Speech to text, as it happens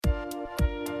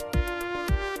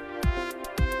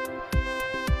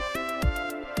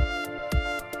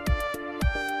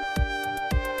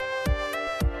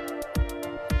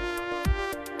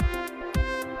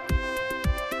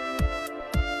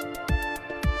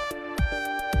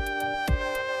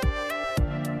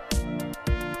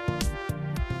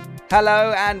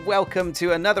Hello and welcome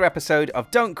to another episode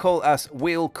of Don't Call Us,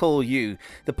 We'll Call You,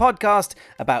 the podcast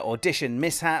about audition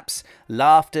mishaps,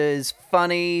 laughters,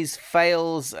 funnies,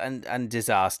 fails and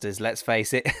disasters, let's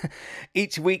face it.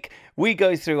 Each week we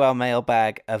go through our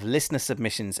mailbag of listener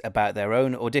submissions about their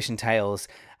own audition tales,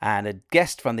 and a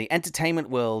guest from the entertainment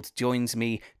world joins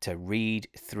me to read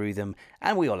through them,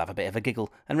 and we all have a bit of a giggle.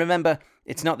 And remember,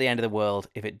 it's not the end of the world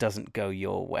if it doesn't go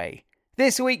your way.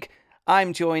 This week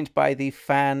I'm joined by the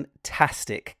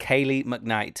fantastic Kaylee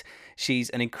McKnight.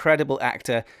 She's an incredible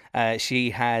actor.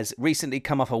 She has recently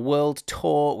come off a world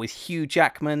tour with Hugh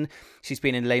Jackman. She's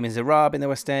been in Les Miserables in the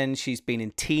West End. She's been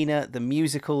in Tina, the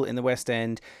musical, in the West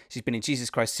End. She's been in Jesus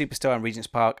Christ Superstar in Regent's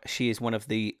Park. She is one of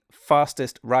the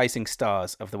fastest rising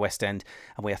stars of the West End,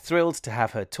 and we are thrilled to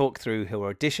have her talk through her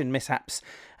audition mishaps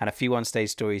and a few onstage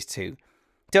stories too.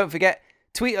 Don't forget,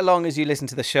 tweet along as you listen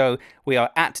to the show. We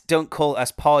are at Don't Call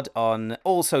Us Pod on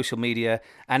all social media,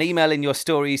 and email in your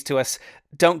stories to us,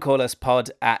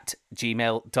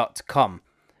 don'tcalluspod@gmail.com.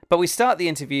 But we start the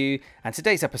interview and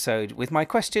today's episode with my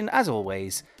question, as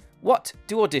always: what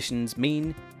do auditions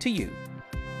mean to you?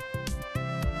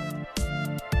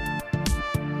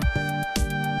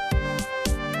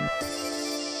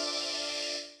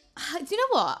 Do you know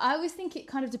what? I always think it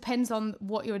kind of depends on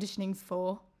what you're auditioning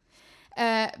for.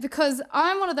 Because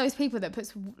I'm one of those people that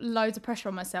puts loads of pressure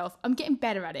on myself. I'm getting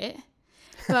better at it.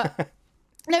 But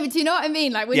no, but do you know what I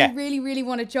mean? Like when you really, really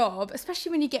want a job,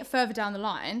 especially when you get further down the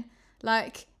line,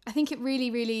 like I think it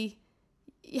really,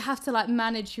 you have to like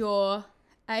manage your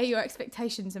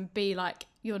expectations and B, like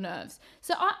your nerves.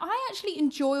 So I actually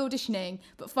enjoy auditioning,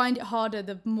 but find it harder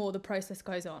the more the process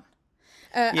goes on.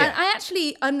 And I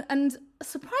actually, and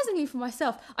surprisingly for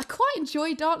myself, I quite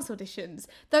enjoy dance auditions,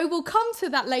 though we'll come to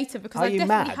that later because I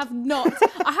definitely have not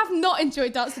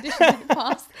enjoyed dance auditions in the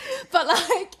past. But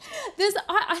like,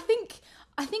 I think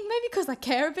maybe because I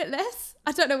care a bit less.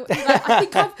 I don't know. Like, I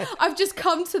think I've just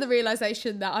come to the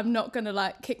realization that I'm not going to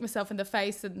like kick myself in the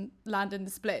face and land in the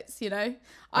splits, you know?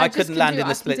 I couldn't land in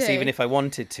the splits even if I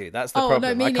wanted to. That's the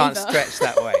problem. No, I can't stretch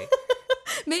that way.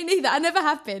 Me neither. I never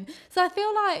have been. So I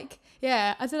feel like,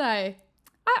 yeah, I don't know.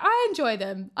 I enjoy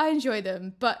them.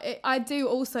 But I do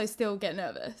also still get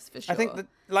nervous, for sure. I think that,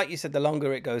 like you said, the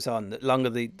longer it goes on, the longer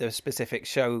the specific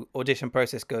show audition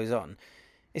process goes on,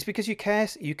 it's because you care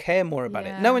more about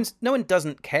it. No one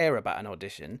doesn't care about an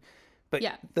audition, but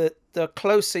the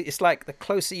closer, it's like the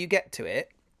closer you get to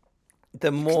it, the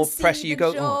more pressure you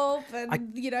go.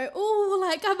 You know,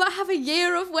 like I might have a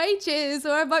year of wages,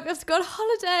 or I might be able to go on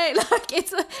holiday. Like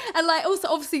and like also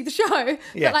obviously the show,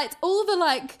 but like all the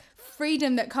like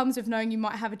freedom that comes with knowing you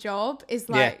might have a job is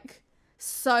like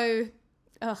so.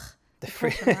 The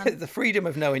freedom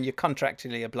of knowing you're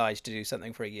contractually obliged to do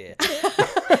something for a year,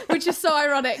 which is so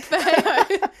ironic.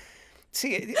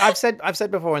 See, I've said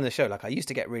before in the show, like I used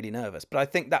to get really nervous, but I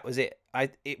think that was it.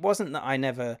 It wasn't that I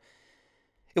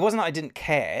didn't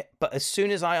care, but as soon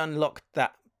as I unlocked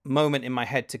that moment in my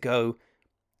head to go,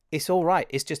 it's all right.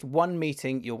 It's just one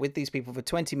meeting. You're with these people for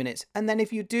 20 minutes. And then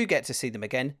if you do get to see them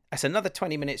again, that's another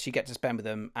 20 minutes you get to spend with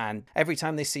them. And every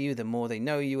time they see you, the more they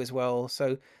know you as well.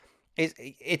 So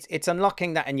it's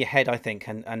unlocking that in your head, I think.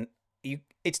 And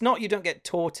it's not, you don't get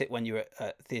taught it when you're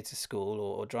at theatre school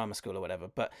or drama school or whatever.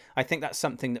 But I think that's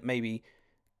something that maybe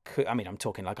I'm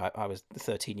talking like I was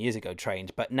 13 years ago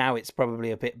trained, but now it's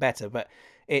probably a bit better. But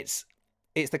it's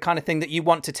the kind of thing that you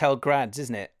want to tell grads,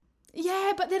 isn't it?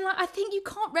 Yeah, but then like, I think you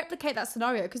can't replicate that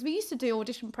scenario because we used to do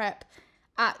audition prep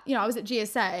at, I was at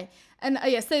GSA and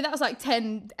so that was like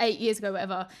 8 years ago,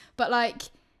 whatever. But like,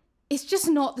 it's just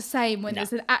not the same when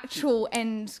there's an actual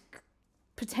end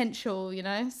potential, you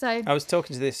know? So I was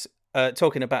talking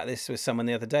about this with someone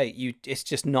the other day. It's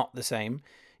just not the same.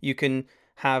 You can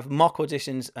have mock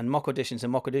auditions and mock auditions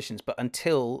and mock auditions, but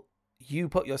until you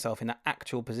put yourself in an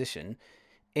actual position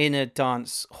in a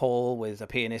dance hall with a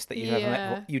pianist that you've ever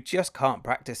met, you just can't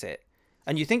practice it.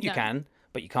 And you think you can,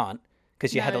 but you can't,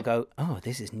 because your head will go, oh,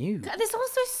 this is new. There's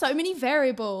also so many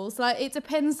variables. Like it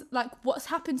depends like what's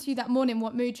happened to you that morning,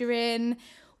 what mood you're in,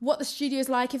 what the studio's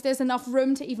like, if there's enough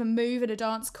room to even move at a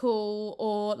dance call,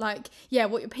 or like,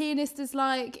 what your pianist is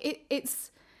like.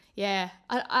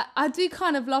 I do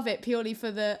kind of love it purely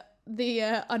for the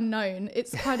unknown.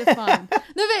 It's kind of fun.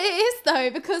 No, but it is though,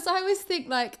 because I always think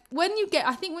like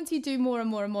I think once you do more and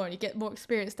more and more and you get more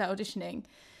experienced at auditioning,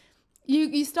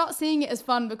 you start seeing it as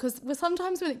fun, because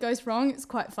sometimes when it goes wrong, it's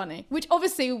quite funny, which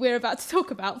obviously we're about to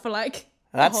talk about for like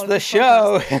that's the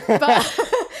show. but like,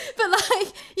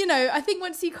 I think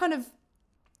once you kind of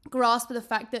grasp the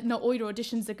fact that not all your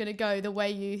auditions are going to go the way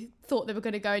you thought they were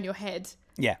going to go in your head,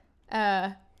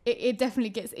 it definitely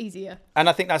gets easier. And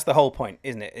I think that's the whole point,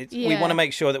 isn't it? We Yeah. want to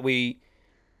make sure that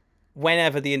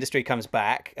whenever the industry comes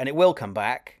back, and it will come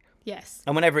back, Yes.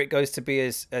 and whenever it goes to be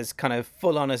as kind of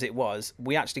full on as it was,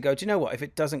 we actually go, do you know what? If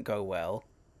it doesn't go well,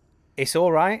 it's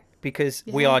all right, because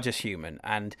we are just human.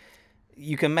 And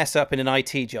you can mess up in an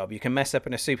IT job. You can mess up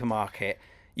in a supermarket.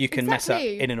 You can mess up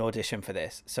in an audition for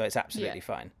this. So it's absolutely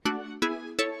fine.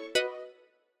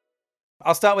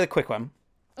 I'll start with a quick one.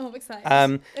 Oh, I'm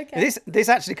excited. Okay. This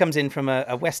actually comes in from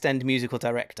a West End musical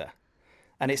director.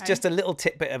 And it's just a little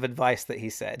tidbit of advice that he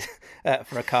said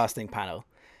for a casting panel.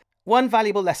 One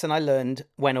valuable lesson I learned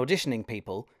when auditioning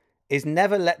people is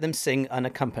never let them sing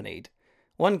unaccompanied.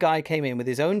 One guy came in with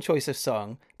his own choice of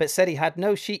song, but said he had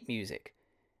no sheet music.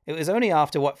 It was only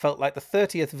after what felt like the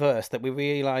 30th verse that we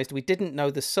realised we didn't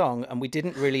know the song and we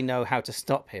didn't really know how to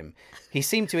stop him. He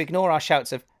seemed to ignore our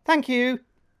shouts of, "Thank you."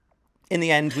 In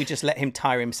the end, we just let him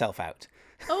tire himself out.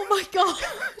 Oh my God.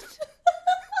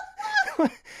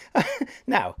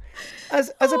 Now,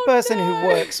 as a person who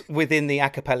works within the a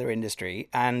cappella industry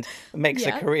and makes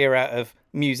a career out of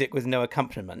music with no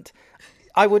accompaniment,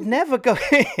 I would never go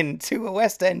into a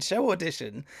West End show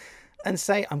audition and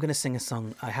say, I'm going to sing a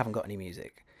song, I haven't got any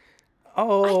music. I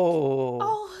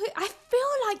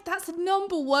feel like that's the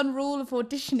number one rule of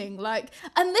auditioning. Like,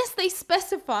 unless they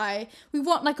specify, we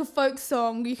want like a folk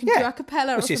song, you can do a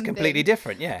cappella or something. Which is completely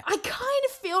different, yeah. I kind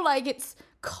of feel like it's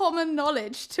common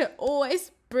knowledge to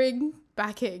always bring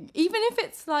backing, even if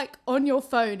it's like on your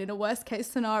phone in a worst case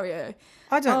scenario.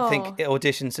 I don't think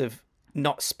auditions have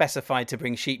not specified to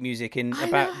bring sheet music in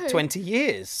about 20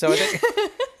 years. So I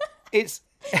don't, it's...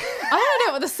 I don't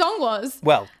know what the song was.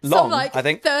 Well, long, some, like, I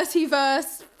think.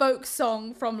 30-verse folk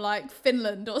song from like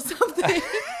Finland or something.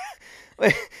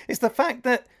 It's the fact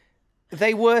that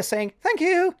they were saying, thank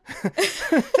you.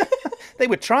 They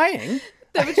were trying.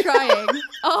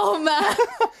 Oh, man.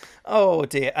 Oh,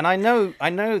 dear. And I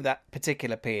know that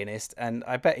particular pianist, and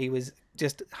I bet he was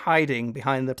just hiding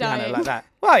behind the piano like that.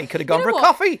 Well, he could have gone for a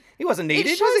coffee. He wasn't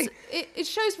needed, was he? It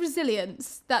shows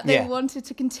resilience that they wanted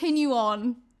to continue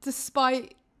on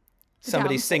despite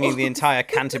somebody singing the entire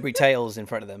Canterbury Tales in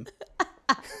front of them.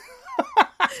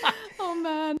 Oh,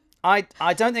 man.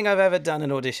 I don't think I've ever done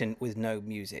an audition with no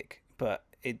music, but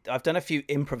I've done a few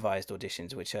improvised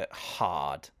auditions, which are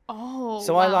hard. Oh,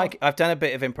 so wow. I've done a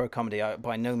bit of improv comedy.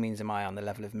 By no means am I on the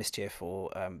level of Mischief or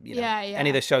any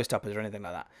of the Showstoppers or anything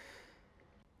like that.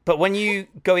 But when you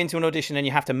go into an audition and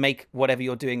you have to make whatever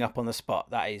you're doing up on the spot,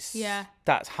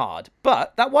 that's hard.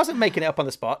 But that wasn't making it up on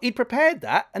the spot. He'd prepared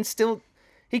that, and still,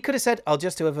 he could have said, "I'll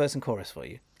just do a verse and chorus for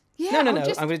you." Yeah, no.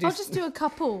 I'll just do a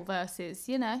couple verses.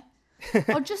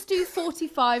 I'll just do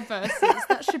 45 verses.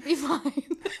 That should be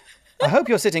fine. I hope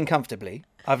you're sitting comfortably.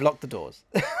 I've locked the doors.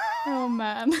 Oh,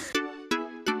 man.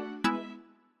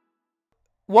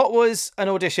 What was an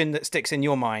audition that sticks in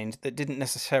your mind that didn't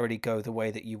necessarily go the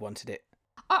way that you wanted it?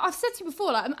 I've said to you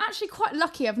before, like, I'm actually quite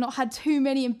lucky I've not had too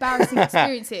many embarrassing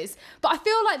experiences. But I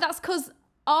feel like that's because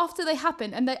after they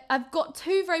happened, and I've got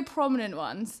two very prominent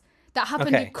ones that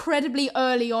happened incredibly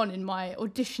early on in my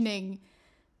auditioning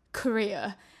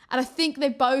career. And I think they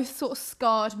both sort of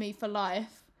scarred me for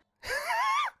life.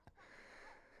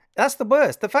 That's the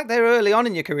worst. The fact they're early on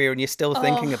in your career and you're still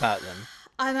thinking about them.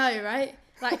 I know, right?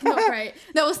 Like, not great.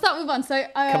 No, we'll start with one. So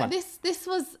this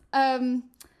was,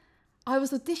 I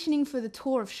was auditioning for the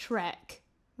tour of Shrek,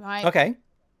 right? Okay.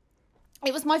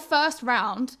 It was my first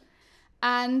round,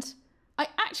 and I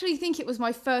actually think it was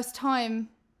my first time,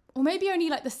 or maybe only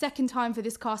like the second time for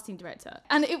this casting director.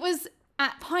 And it was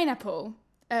at Pineapple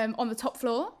on the top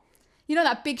floor. You know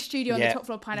that big studio on the top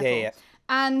floor of Pineapple? Yeah.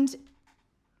 And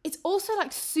it's also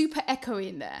like super echoey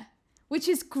in there, which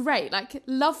is great, like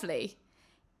lovely,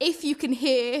 if you can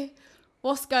hear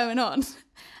what's going on.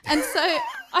 And so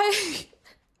I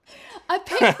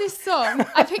picked this song.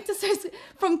 I picked a song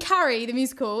from Carrie, the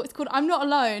musical. It's called I'm Not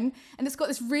Alone. And it's got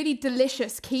this really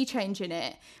delicious key change in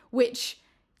it, which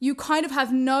you kind of have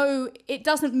it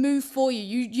doesn't move for you.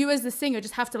 You as the singer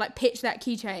just have to like pitch that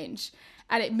key change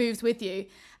and it moves with you.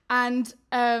 And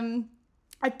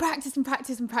I practiced and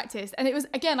practiced and practiced. And it was,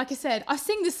 again, like I said, I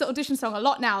sing this audition song a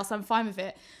lot now, so I'm fine with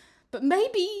it. But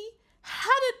maybe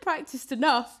hadn't practiced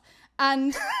enough.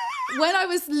 And when I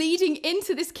was leading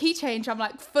into this key change, I'm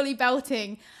like fully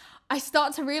belting. I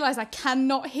start to realize I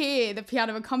cannot hear the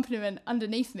piano accompaniment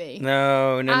underneath me.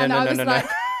 No. And I was like,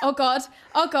 oh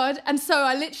God. And so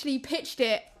I literally pitched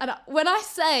it. And when I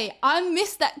say I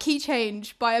missed that key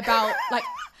change by about like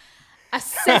a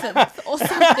seventh or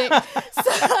something.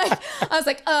 So like, I was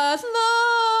like,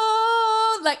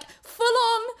 like full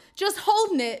on, just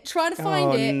holding it, trying to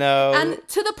find it. No. And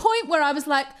to the point where I was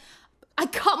like, I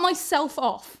cut myself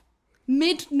off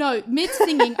mid-note,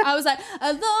 mid-singing. I was like,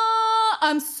 Allah,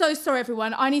 I'm so sorry,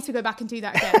 everyone. I need to go back and do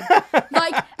that again.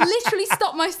 Like, literally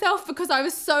stopped myself because I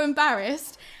was so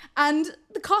embarrassed. And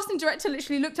the casting director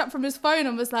literally looked up from his phone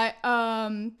and was like,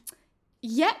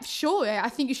 yep, sure, I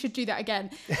think you should do that again.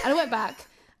 And I went back.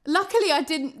 Luckily, I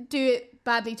didn't do it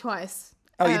badly twice.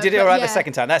 Oh, you did it all right the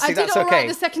second time. That's I did it all okay. right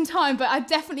the second time, but I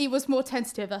definitely was more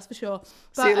tentative, that's for sure.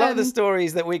 But, See, a lot of the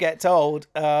stories that we get told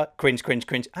are cringe,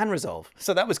 and resolve.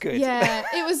 So that was good. Yeah,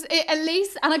 it at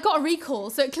least, and I got a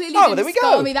recall, so it clearly didn't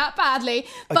scar me that badly.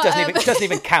 But, it doesn't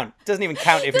even count. Doesn't even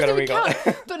count if you got a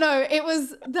recall. But no, it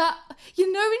was that,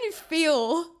 you know, when you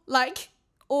feel like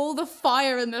all the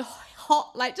fire and the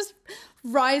hot, like, just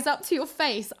rise up to your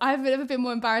face. I've never been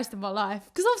more embarrassed in my life,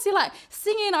 because obviously, like,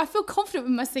 singing, I feel confident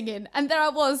with my singing, and there I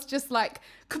was just like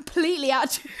completely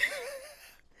out.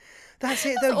 That's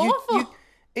it though. Awful.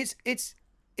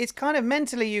 It's kind of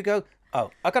mentally you go, oh,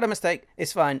 I got a mistake,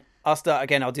 it's fine, I'll start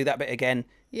again, I'll do that bit again.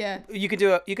 Yeah, you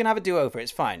can have a do-over,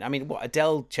 it's fine. I mean, what,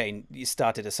 Adele you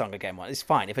started a song again once, it's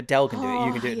fine. If Adele can do it,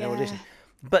 you can do it in an audition.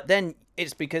 But then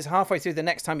it's because halfway through, the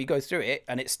next time you go through it,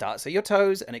 and it starts at your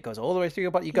toes and it goes all the way through your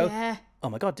body, you go, oh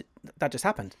my God, that just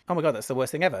happened. Oh my God, that's the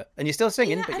worst thing ever. And you're still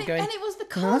singing, but you're going... And it was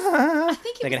because... I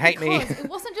think they're going to hate me. It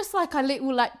wasn't just like I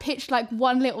little, like, pitched like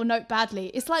one little note badly.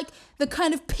 It's like the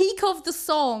kind of peak of the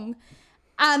song,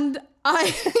 and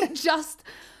I just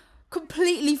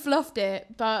completely fluffed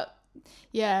it. But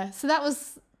yeah, so that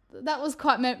was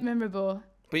quite memorable.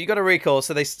 But you got a recall,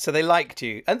 so they liked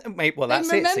you, and well,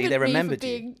 that's it. See, they remembered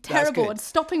me for being you. Terrible and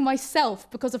stopping myself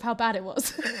because of how bad it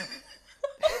was.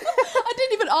 I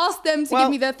didn't even ask them to give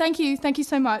me the thank you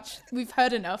so much. We've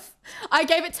heard enough. I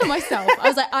gave it to myself. I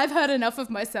was like, I've heard enough of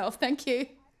myself. Thank you.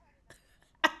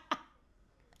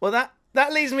 Well,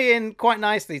 that leads me in quite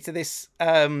nicely to this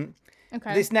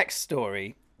this next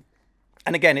story,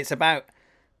 and again, it's about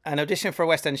an audition for a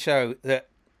West End show that.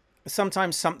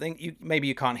 Sometimes something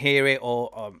you can't hear it,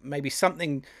 or maybe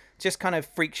something just kind of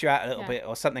freaks you out a little bit,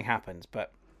 or something happens.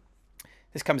 But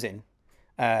this comes in,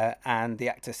 and the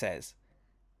actor says,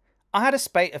 I had a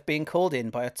spate of being called in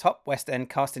by a top West End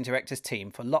casting directors team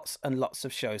for lots and lots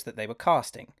of shows that they were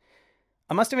casting.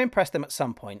 I must have impressed them at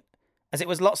some point, as it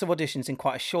was lots of auditions in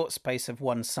quite a short space of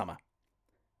one summer.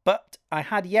 But I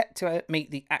had yet to meet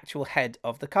the actual head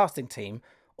of the casting team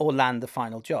or land the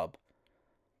final job.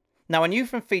 Now, I knew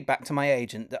from feedback to my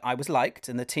agent that I was liked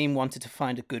and the team wanted to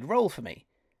find a good role for me.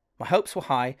 My hopes were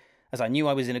high, as I knew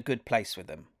I was in a good place with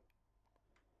them.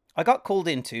 I got called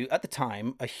into, at the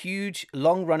time, a huge,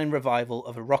 long-running revival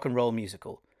of a rock and roll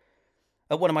musical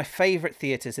at one of my favourite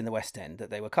theatres in the West End that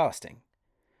they were casting.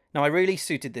 Now, I really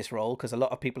suited this role because a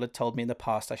lot of people had told me in the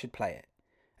past I should play it.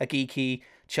 A geeky,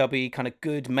 chubby, kind of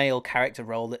good male character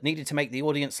role that needed to make the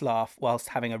audience laugh whilst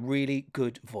having a really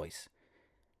good voice.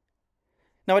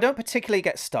 Now, I don't particularly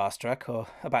get starstruck or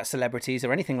about celebrities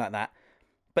or anything like that,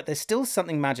 but there's still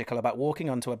something magical about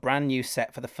walking onto a brand new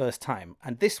set for the first time,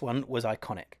 and this one was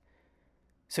iconic.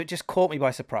 So it just caught me by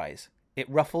surprise. It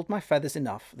ruffled my feathers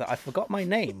enough that I forgot my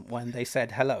name when they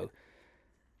said hello.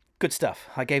 Good stuff.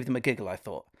 I gave them a giggle, I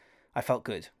thought. I felt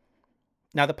good.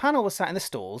 Now, the panel was sat in the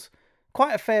stalls,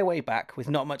 quite a fair way back with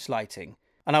not much lighting,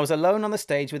 and I was alone on the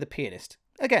stage with a pianist.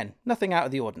 Again, nothing out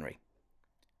of the ordinary.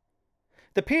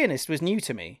 The pianist was new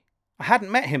to me. I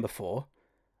hadn't met him before,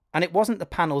 and it wasn't the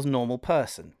panel's normal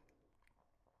person.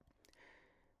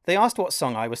 They asked what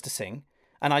song I was to sing,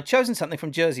 and I'd chosen something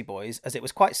from Jersey Boys as it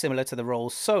was quite similar to the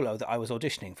role's solo that I was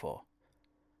auditioning for.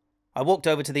 I walked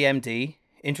over to the MD,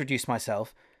 introduced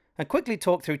myself, and quickly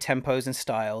talked through tempos and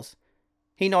styles.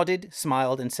 He nodded,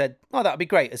 smiled, and said, oh, that would be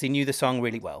great, as he knew the song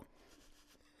really well.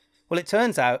 Well, it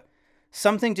turns out,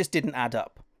 something just didn't add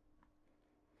up.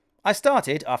 I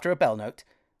started after a bell note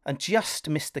and just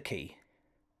missed the key.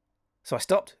 So I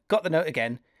stopped, got the note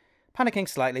again. Panicking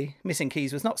slightly, missing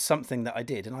keys was not something that I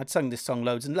did, and I'd sung this song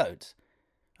loads and loads.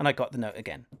 And I got the note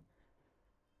again.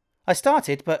 I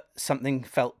started, but something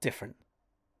felt different.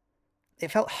 It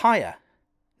felt higher.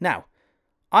 Now,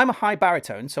 I'm a high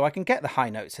baritone, so I can get the high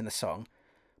notes in the song,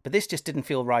 but this just didn't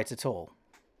feel right at all.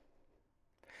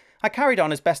 I carried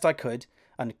on as best I could,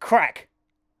 and crack!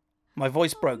 My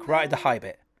voice broke right at the high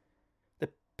bit. The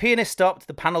pianist stopped,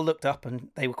 the panel looked up, and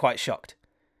they were quite shocked.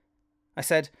 I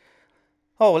said,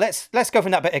 oh, let's go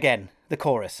from that bit again, the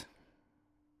chorus.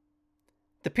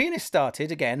 The pianist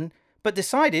started again, but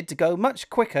decided to go much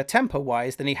quicker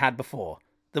tempo-wise than he had before,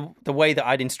 the way that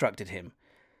I'd instructed him.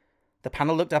 The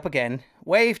panel looked up again,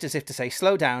 waved as if to say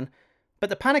slow down, but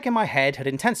the panic in my head had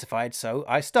intensified, so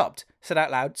I stopped, said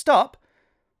out loud, stop.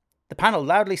 The panel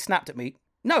loudly snapped at me,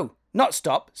 no, not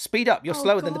stop, speed up, you're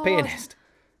slower than the pianist.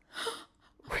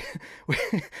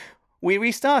 We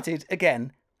restarted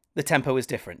again. The tempo was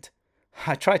different.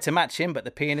 I tried to match him, but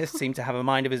the pianist seemed to have a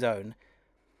mind of his own.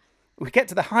 We get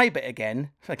to the high bit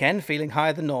again feeling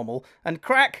higher than normal, and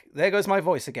crack, there goes my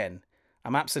voice again.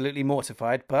 I'm absolutely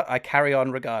mortified, but I carry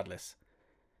on regardless.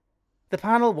 The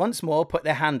panel once more put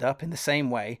their hand up in the same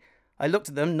way. I looked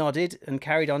at them, nodded, and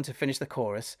carried on to finish the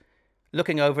chorus,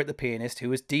 looking over at the pianist, who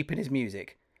was deep in his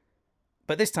music.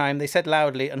 But this time they said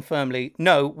loudly and firmly,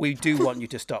 "No, we do want you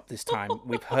to stop this time.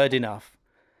 We've heard enough."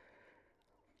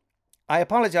 I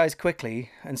apologise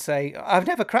quickly and say, "I've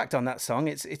never cracked on that song.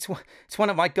 It's one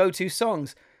of my go-to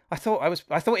songs. I thought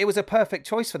it was a perfect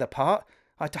choice for the part.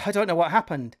 I don't know what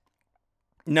happened."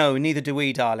 "No, neither do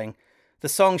we, darling. The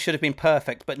song should have been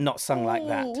perfect, but not sung like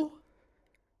that."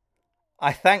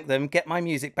 I thank them, get my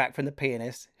music back from the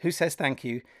pianist, who says thank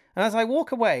you, and as I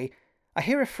walk away, I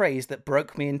hear a phrase that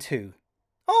broke me in two.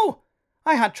 "Oh,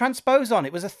 I had transpose on.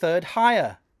 It was a third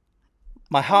higher."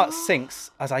 My heart sinks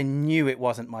as I knew it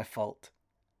wasn't my fault.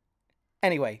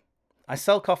 Anyway, I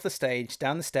sulk off the stage,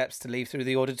 down the steps to leave through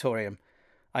the auditorium.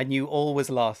 I knew all was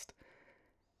lost.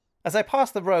 As I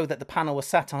passed the row that the panel was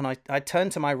sat on, I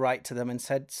turned to my right to them and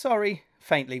said, "Sorry,"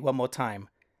 faintly one more time.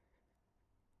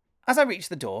 As I reached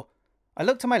the door, I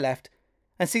look to my left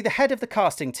and see the head of the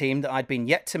casting team that I'd been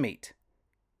yet to meet.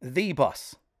 The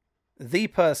boss. The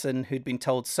person who'd been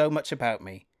told so much about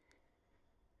me.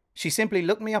 She simply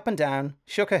looked me up and down,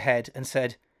 shook her head and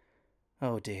said,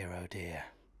 "Oh dear, oh dear."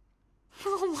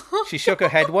 She shook her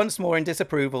head once more in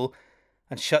disapproval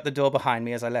and shut the door behind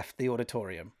me as I left the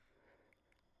auditorium.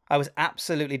 I was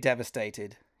absolutely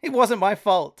devastated. It wasn't my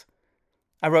fault.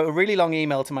 I wrote a really long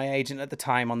email to my agent at the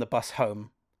time on the bus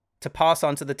home to pass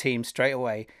on to the team straight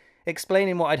away,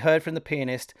 explaining what I'd heard from the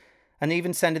pianist and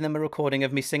even sending them a recording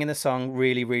of me singing the song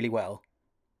really, really well.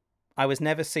 I was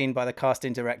never seen by the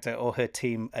casting director or her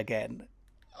team again.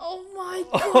 Oh my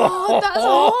God, that's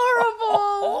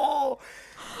horrible.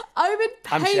 I'm in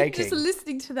pain just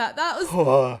listening to that. That was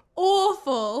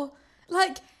awful.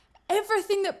 Like,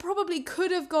 everything that probably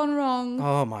could have gone wrong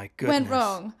went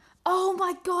wrong. Oh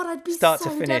my God, I'd be Start to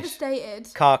so finish.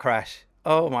 devastated. Car crash.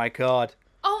 Oh my God.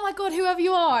 Oh my God, whoever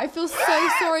you are, I feel so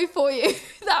sorry for you.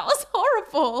 That was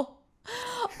horrible.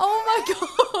 Oh my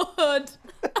God.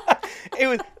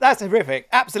 That's horrific.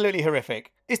 Absolutely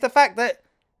horrific. It's the fact that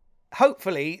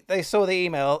hopefully they saw the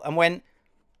email and went,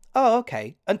 "Oh,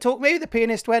 okay." And maybe the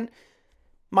pianist went,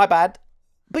 "My bad."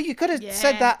 But you could have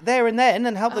said that there and then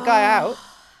and helped the guy out.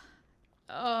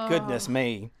 Oh. Goodness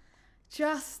me.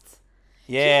 Just.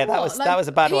 Yeah, that was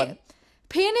a bad one.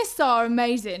 Pianists are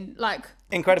amazing. Like,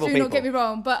 incredible do people. not get me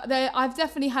wrong, but I've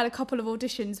definitely had a couple of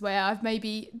auditions where I've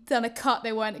maybe done a cut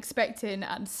they weren't expecting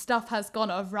and stuff has gone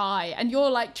awry, and you're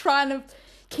like trying to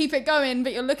keep it going,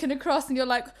 but you're looking across and you're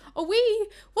like,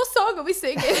 what song are we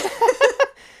singing?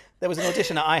 There was an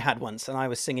audition that I had once, and I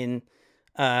was singing,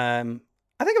 I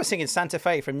think I was singing Santa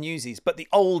Fe from Newsies, but the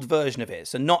old version of it,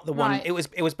 so not the one. Right. It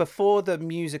was before the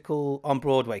musical on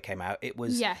Broadway came out. It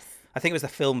was. Yes. I think it was the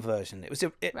film version.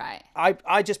 Right.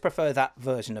 I just prefer that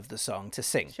version of the song to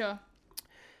sing. Sure.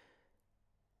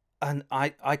 And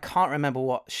I can't remember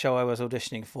what show I was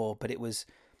auditioning for, but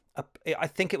I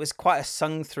think it was quite a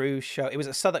sung through show. It was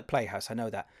at Southwark Playhouse, I know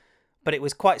that. But it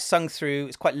was quite sung through,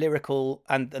 it's quite lyrical,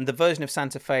 and the version of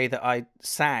Santa Fe that I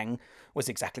sang was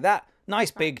exactly that.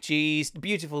 Nice big G's,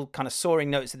 beautiful kind of soaring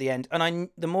notes at the end. And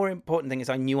the more important thing is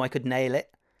I knew I could nail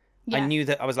it. Yeah. I knew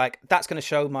that I was like, that's going to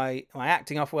show my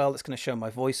acting off well. That's going to show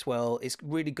my voice well. It's a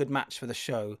really good match for the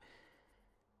show.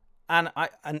 And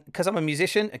because I'm a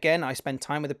musician, again, I spend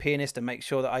time with a pianist and make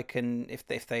sure that I can,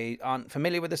 if they aren't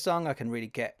familiar with the song, I can really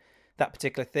get that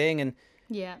particular thing. And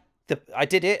yeah, I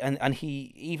did it, and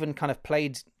he even kind of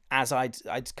played as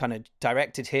I'd kind of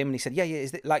directed him, and he said, yeah,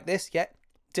 is it like this? Yeah,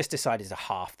 just decided to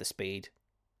half the speed.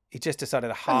 He just decided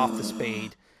to half the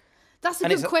speed. That's a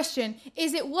good question.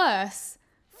 Is it worse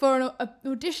for an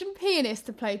audition pianist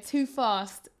to play too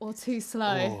fast or too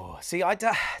slow? Oh, see,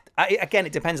 again,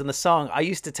 it depends on the song. I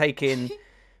used to take in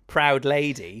Proud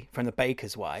Lady from The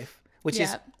Baker's Wife, which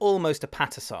is almost a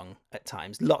patter song at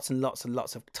times. Lots and lots and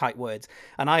lots of tight words.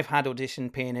 And I've had audition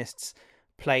pianists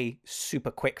play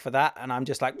super quick for that. And I'm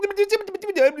just like,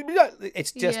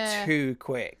 it's just too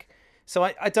quick. So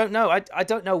I don't know. I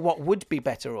don't know what would be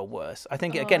better or worse. I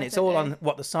think, again, it's all on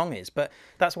what the song is. But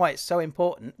that's why it's so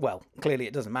important. Well, clearly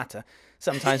it doesn't matter.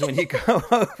 Sometimes when you go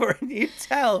over and you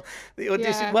tell the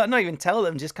audition, well, not even tell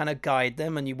them, just kind of guide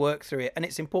them and you work through it. And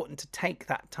it's important to take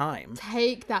that time.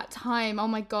 Take that time. Oh,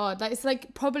 my God. It's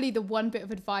like probably the one bit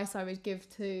of advice I would give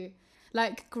to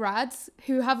like grads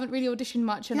who haven't really auditioned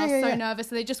much and are so nervous,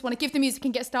 so they just want to give the music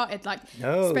and get started. Like,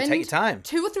 no, spend take your time.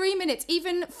 2 or 3 minutes,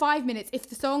 even 5 minutes, if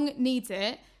the song needs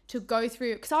it, to go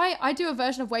through. Because I do a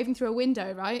version of Waving Through a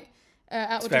Window, right?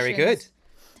 At auditions. Very good.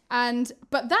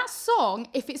 But that song,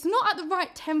 if it's not at the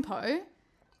right tempo,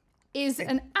 is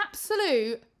an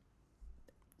absolute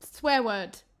swear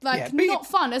word. Like, not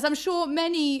fun, as I'm sure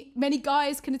many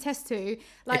guys can attest to.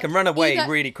 Like, it can run away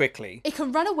really quickly. It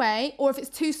can run away, or if it's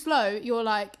too slow, you're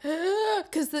like,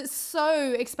 because it's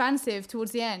so expansive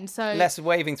towards the end. So less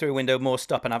waving through a window, more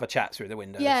stop and have a chat through the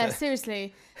window. Yeah,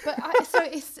 seriously. But so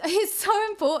it's so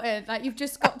important. Like, you've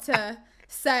just got to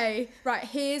say, right,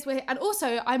 here's where, and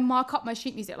also I mark up my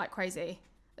sheet music like crazy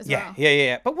as well.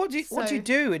 Yeah. But what do you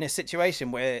do in a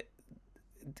situation where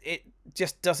it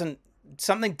just doesn't,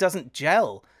 something doesn't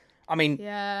gel? I mean,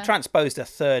 transposed a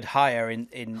third higher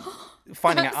in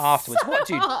finding out afterwards. What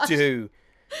do you do?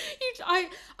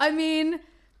 I mean,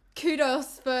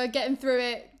 kudos for getting through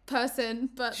it, person.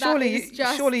 But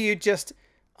surely you just.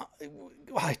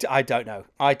 I don't know.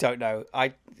 I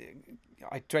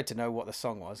dread to know what the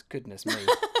song was. Goodness me,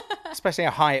 especially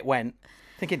how high it went.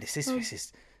 Thinking this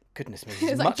is goodness me,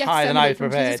 this is much higher than I was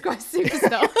prepared. Jesus Christ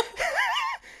Superstar.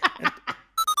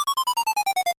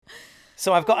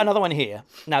 So I've got another one here.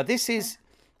 Now this is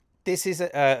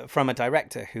from a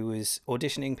director who was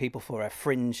auditioning people for a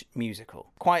Fringe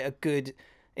musical. Quite a good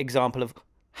example of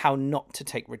how not to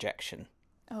take rejection.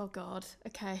 Oh God.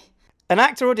 Okay. An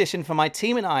actor auditioned for my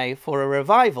team and I for a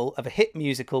revival of a hit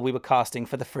musical we were casting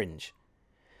for the Fringe.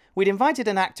 We'd invited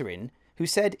an actor in who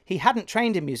said he hadn't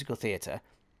trained in musical theatre,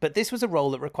 but this was a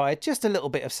role that required just a little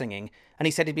bit of singing, and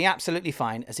he said he'd be absolutely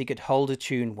fine as he could hold a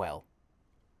tune well.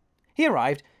 He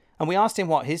arrived, and we asked him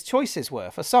what his choices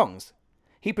were for songs.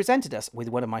 He presented us with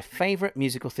one of my favourite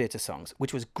musical theatre songs,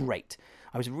 which was great.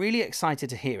 I was really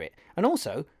excited to hear it, and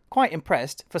also quite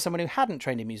impressed, for someone who hadn't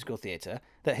trained in musical theatre,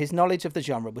 that his knowledge of the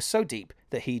genre was so deep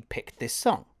that he'd picked this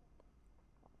song.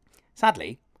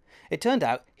 Sadly, it turned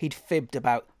out he'd fibbed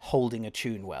about holding a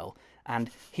tune well, and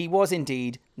he was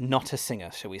indeed not a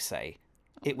singer, shall we say.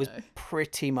 It was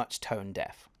pretty much tone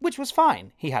deaf, which was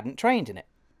fine. He hadn't trained in it.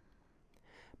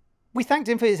 We thanked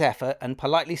him for his effort and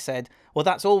politely said, well,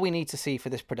 that's all we need to see for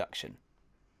this production.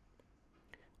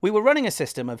 We were running a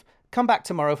system of come back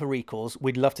tomorrow for recalls,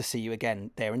 we'd love to see you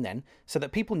again there and then, so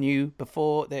that people knew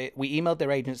before we emailed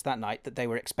their agents that night that they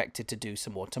were expected to do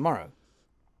some more tomorrow.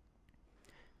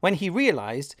 When he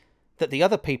realised that the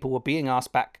other people were being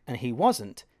asked back and he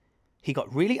wasn't, he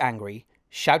got really angry,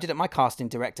 shouted at my casting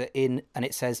director in, and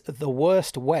it says, the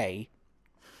worst way,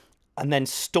 and then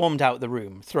stormed out the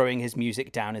room, throwing his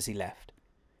music down as he left.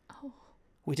 Oh.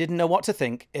 We didn't know what to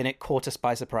think, and it caught us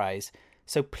by surprise.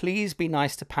 So please be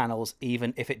nice to panels,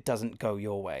 even if it doesn't go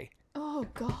your way. Oh,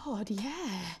 God,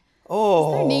 yeah.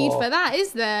 Oh. There's no need for that,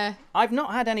 is there? I've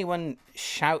not had anyone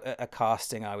shout at a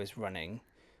casting I was running.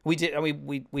 We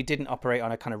didn't operate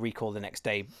on a kind of recall the next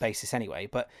day basis anyway,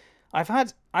 but I've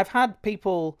had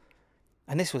people.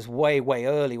 And this was way, way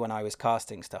early when I was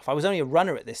casting stuff. I was only a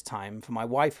runner at this time for my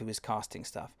wife who was casting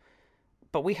stuff.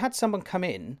 But we had someone come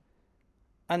in,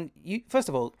 and first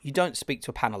of all, you don't speak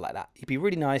to a panel like that. You'd be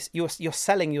really nice. You're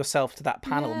selling yourself to that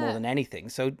panel more than anything.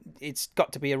 So it's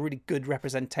got to be a really good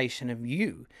representation of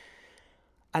you.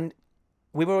 And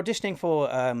we were auditioning for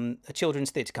a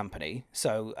children's theatre company.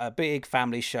 So a big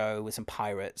family show with some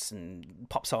pirates and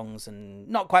pop songs and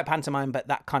not quite pantomime, but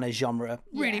that kind of genre.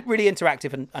 Really, really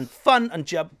interactive and fun and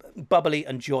bubbly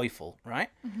and joyful, right?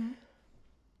 Mm-hmm.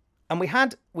 And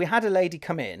we had a lady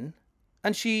come in,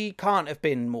 and she can't have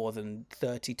been more than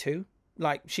 32.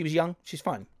 Like, she was young. She's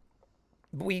fine.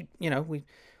 But we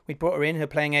brought her in. Her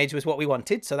playing age was what we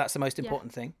wanted. So that's the most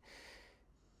important thing.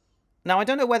 Now, I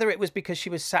don't know whether it was because she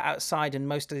was sat outside and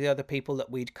most of the other people that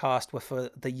we'd cast were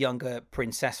for the younger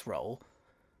princess role,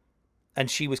 and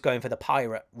she was going for the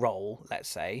pirate role, let's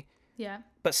say. Yeah.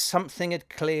 But something had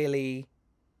clearly,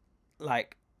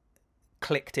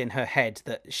 clicked in her head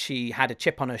that she had a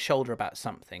chip on her shoulder about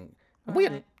something.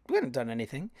 Right. We hadn't done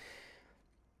anything.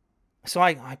 So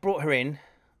I brought her in.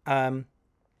 I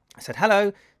said,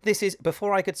 hello, this is...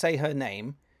 Before I could say her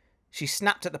name, she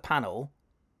snapped at the panel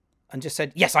and just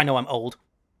said, yes, I know I'm old.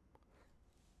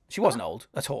 She wasn't old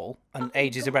at all, and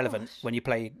age is irrelevant when you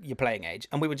play your playing age.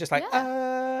 And we were just like,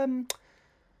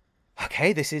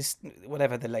 okay, this is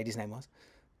whatever the lady's name was.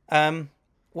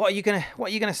 What are you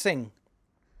gonna sing?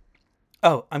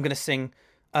 Oh, I'm gonna sing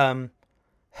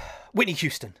Whitney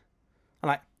Houston. I'm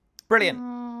like,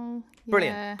 brilliant,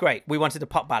 brilliant, great. We wanted a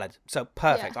pop ballad, so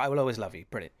perfect. I Will Always Love You,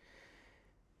 brilliant.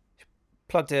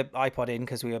 Plugged her iPod in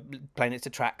because we were playing it to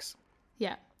tracks.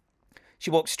 Yeah. She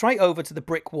walked straight over to the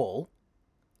brick wall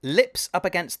lips up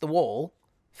against the wall,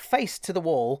 face to the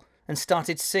wall, and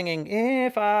started singing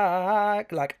 "If I,"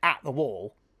 like at the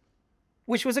wall,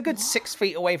 which was a good 6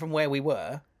 feet away from where we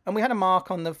were. And we had a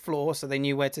mark on the floor so they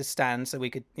knew where to stand so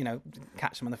we could,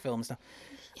 catch them on the film and stuff.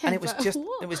 Yeah, And it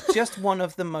was just one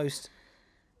of the most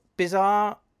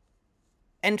bizarre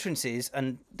entrances.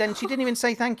 And then she didn't even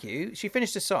say thank you. She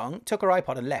finished the song, took her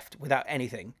iPod and left without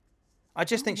anything. I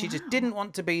just think she just didn't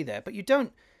want to be there. But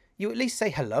you at least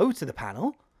say hello to the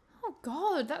panel. Oh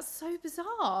God, that's so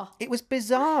bizarre. It was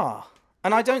bizarre.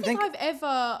 And I don't think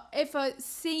I've ever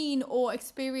seen or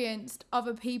experienced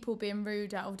other people being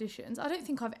rude at auditions. I don't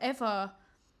think I've ever.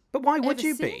 But why would ever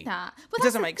you seen be? that. Well, It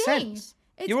doesn't make sense.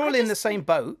 You're all in the same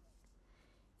boat.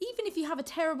 Even if you have a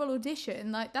terrible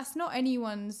audition, like that's not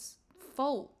anyone's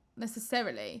fault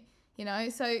necessarily,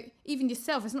 So even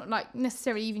yourself, it's not like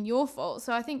necessarily even your fault.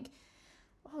 So I think,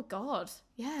 oh God,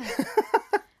 yeah.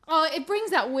 Oh, it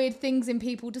brings out weird things in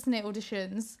people, doesn't it?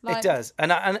 Auditions. It does,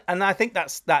 and I think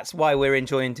that's why we're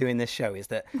enjoying doing this show. Is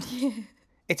that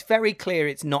it's very clear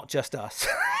it's not just us.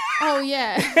 Oh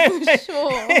yeah, for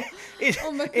sure.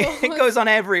 Oh my God. It goes on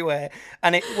everywhere,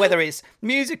 and whether it's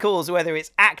musicals, whether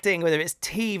it's acting, whether it's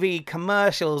TV,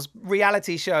 commercials,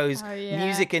 reality shows,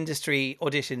 music industry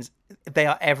auditions, they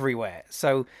are everywhere.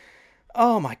 So.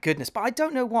 Oh my goodness, but I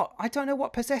don't know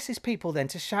what possesses people then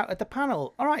to shout at the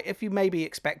panel. All right, if you may be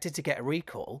expected to get a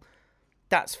recall,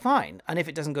 that's fine. And if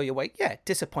it doesn't go your way,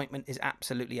 disappointment is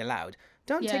absolutely allowed.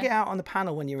 Don't take it out on the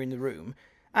panel when you're in the room.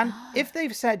 And if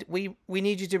they've said, we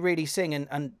need you to really sing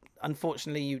and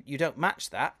unfortunately you don't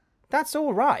match that, that's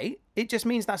all right. It just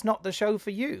means that's not the show for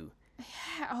you.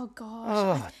 Yeah, oh gosh.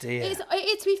 Oh dear.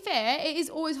 To be fair, it is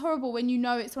always horrible when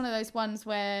it's one of those ones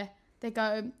where they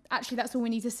go, actually, that's all we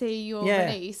need to see. You're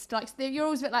released. Like you're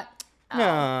always a bit like,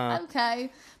 okay,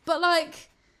 but like,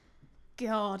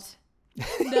 God,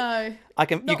 no.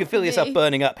 You can feel yourself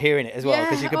burning up hearing it as well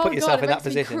because you can put yourself in that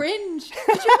position. Cringe.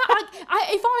 Could you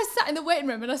if I was sat in the waiting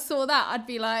room and I saw that, I'd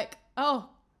be like, oh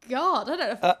God, I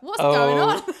don't know what's going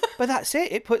on. But that's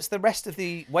it. It puts the rest of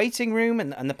the waiting room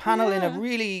and the panel in a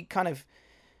really kind of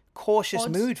cautious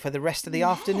mood for the rest of the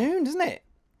afternoon, doesn't it?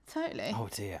 Totally. Oh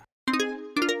dear.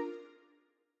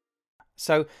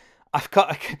 So I've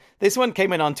got this one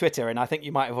came in on Twitter, and I think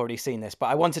you might have already seen this, but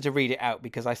I wanted to read it out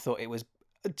because I thought it was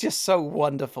just so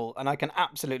wonderful, and I can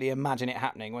absolutely imagine it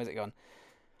happening. Where's it gone?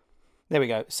 There we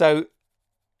go. So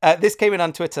this came in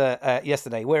on Twitter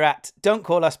yesterday. We're at Don't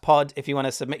Call Us Pod. If you want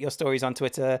to submit your stories on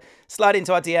Twitter, slide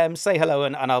into our DMs, say hello,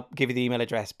 and I'll give you the email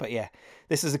address. But yeah,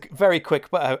 this is a very quick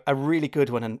but a really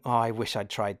good one, and I wish I'd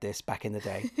tried this back in the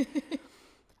day.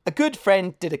 A good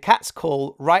friend did a cat's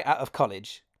call right out of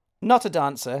college. Not a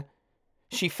dancer.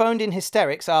 She phoned in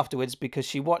hysterics afterwards because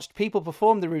she watched people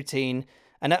perform the routine,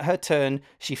 and at her turn,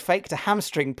 she faked a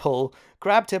hamstring pull,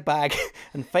 grabbed her bag,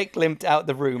 and fake limped out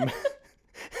the room.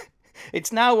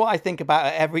 It's now what I think about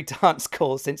at every dance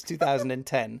call since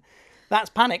 2010. That's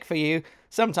panic for you.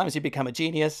 Sometimes you become a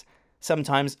genius,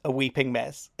 sometimes a weeping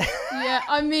mess. Yeah,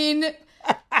 I mean,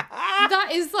 that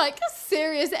is like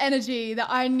serious energy that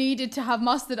I needed to have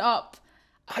mustered up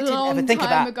a long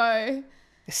time ago.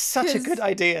 It's such a good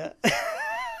idea.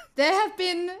 There have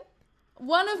been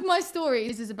one of my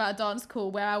stories is about a dance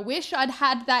call where I wish I'd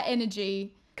had that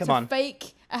energy to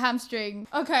fake a hamstring.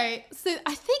 Okay, so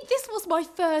I think this was my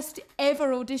first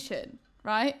ever audition,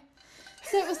 right?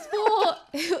 So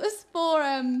it was for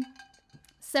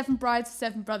Seven Brides,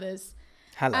 Seven Brothers.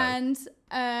 Hello. And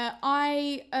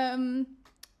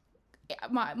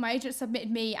my agent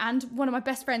submitted me and one of my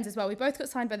best friends as well. We both got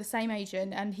signed by the same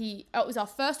agent, and it was our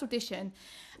first audition,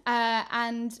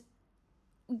 and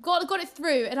got it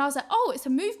through. And I was like, oh, it's a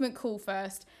movement call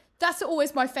first. That's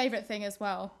always my favourite thing as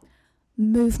well.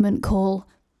 Movement call.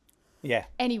 Yeah.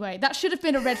 Anyway, that should have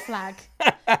been a red flag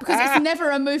because it's never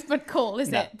a movement call,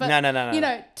 is it? But,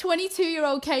 no.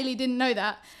 22-year-old Kaylee didn't know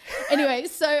that. Anyway,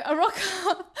 so I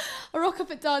rock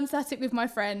up at Dance Attic with my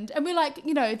friend, and we're like,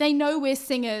 they know we're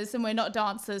singers and we're not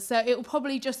dancers, so it will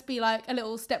probably just be like a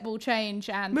little step ball change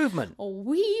and movement. Oh,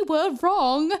 we were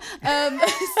wrong. So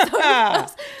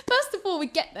first of all, we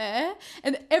get there,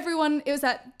 and it was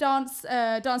at Dance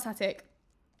Attic,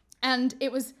 and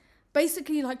it was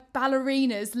basically like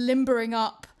ballerinas limbering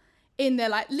up in their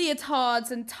like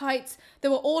leotards and tights. They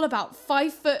were all about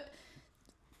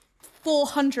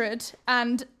 5'4"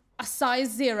 and a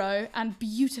size 0 and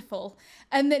beautiful.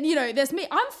 And then, there's me.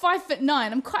 I'm 5'9".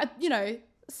 I'm quite, You're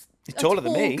taller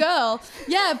than me. Girl.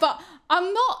 Yeah, but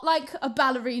I'm not like a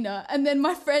ballerina. And then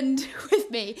my friend with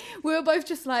me, we were both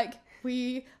just like,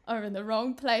 we are in the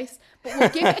wrong place, but we'll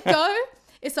give it a go.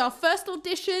 It's our first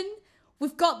audition.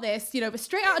 we've got this. You know, we're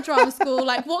straight out of drama school.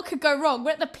 Like, what could go wrong?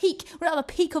 We're at the peak. We're at the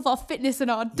peak of our fitness and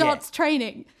our dance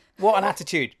training. What an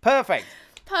attitude. Perfect.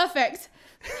 Perfect.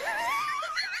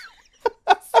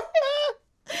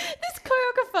 This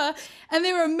choreographer, and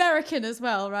they were American as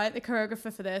well, right? The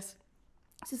choreographer for this.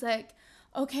 So it's like,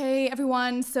 okay,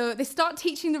 everyone. So they start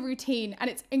teaching the routine, and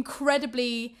it's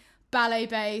incredibly ballet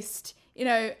based, you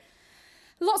know,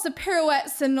 lots of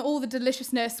pirouettes and all the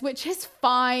deliciousness, which is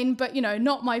fine, but, you know,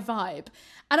 not my vibe.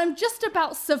 And I'm just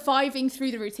about surviving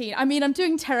through the routine. I mean, I'm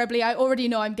doing terribly. I already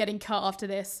know I'm getting cut after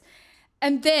this.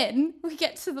 And then we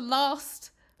get to the last,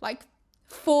 like,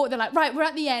 4, they're like, right, we're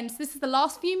at the end. So this is the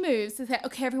last few moves. They say,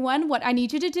 okay, everyone, what I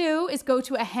need you to do is go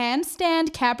to a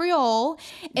handstand cabriole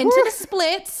into the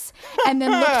splits and then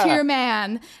look to your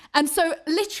man. And so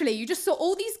literally you just saw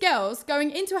all these girls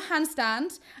going into a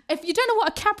handstand. If you don't know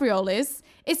what a cabriole is,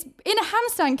 it's in a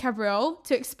handstand cabriole,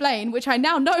 to explain, which I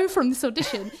now know from this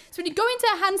audition. So when you go into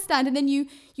a handstand and then you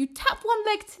tap one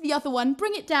leg to the other one,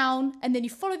 bring it down, and then you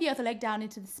follow the other leg down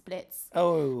into the splits.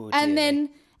 Oh, dear.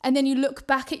 And then you look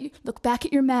back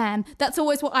at your man. That's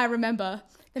always what I remember.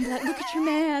 They'll be like, look at your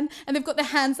man. And they've got their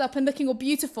hands up and looking all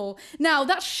beautiful. Now,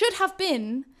 that should have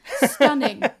been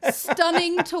stunning.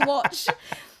 Stunning to watch.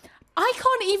 I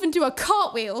can't even do a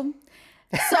cartwheel.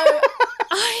 So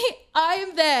I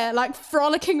am there, like,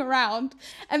 frolicking around.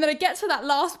 And then I get to that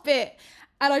last bit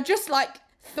and I just, like,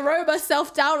 throw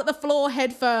myself down at the floor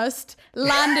head first,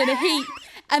 land in a heap.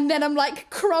 And then I'm like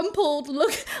crumpled,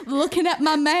 looking at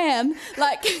my man,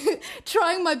 like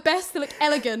trying my best to look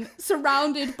elegant,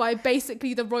 surrounded by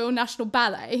basically the Royal National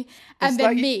Ballet, and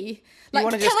then me. Like, you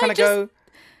want to just kind of go,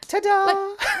 ta-da!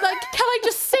 Like, can I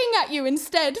just sing at you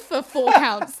instead for 4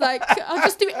 counts? Like, I'll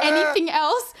just do anything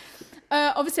else.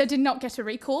 Obviously, I did not get a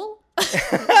recall.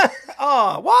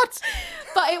 Oh, what?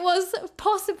 But it was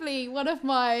possibly one of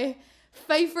my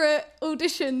favorite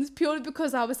auditions, purely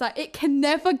because I was like, it can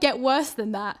never get worse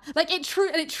than that. Like, it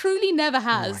truly never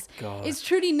has. Oh my God. It's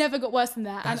truly never got worse than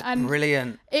that. That's and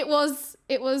brilliant. It was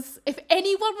if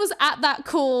anyone was at that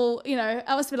call, you know,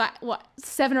 I must be like, what,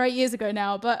 7 or 8 years ago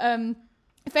now, but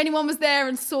if anyone was there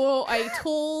and saw a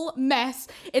tall mess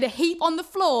in a heap on the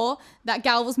floor, that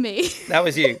gal was me. That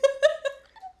was you.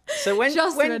 So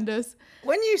horrendous.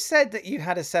 When you said that you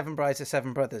had a Seven Brides of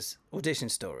Seven Brothers audition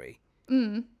story,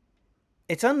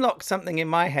 it's unlocked something in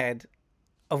my head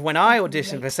of when I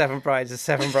auditioned for Seven Brides of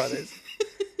Seven Brothers.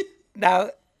 Now,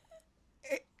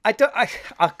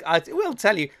 I will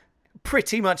tell you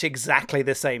pretty much exactly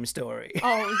the same story.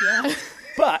 Oh, yeah.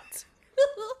 But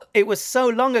it was so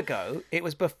long ago, it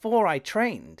was before I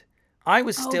trained. I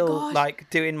was still like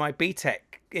doing my BTEC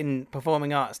in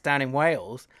performing arts down in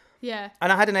Wales. Yeah.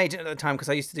 And I had an agent at the time because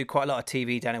I used to do quite a lot of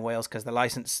TV down in Wales because the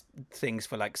license things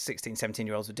for like 16,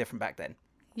 17-year-olds were different back then.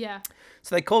 Yeah.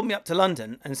 So they called me up to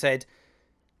London and said,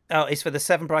 oh, it's for the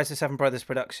Seven Brides of Seven Brothers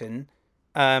production.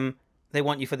 They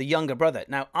want you for the younger brother.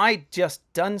 Now, I'd just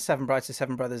done Seven Brides of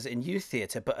Seven Brothers in youth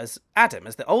theatre, but as Adam,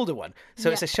 as the older one.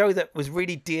 So it's a show that was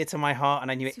really dear to my heart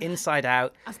and I knew it inside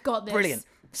out. I've got this. Brilliant.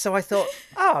 So I thought,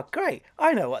 oh, great.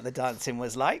 I know what the dancing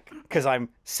was like because I'm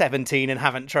 17 and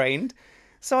haven't trained.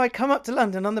 So I come up to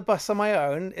London on the bus on my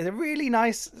own in a really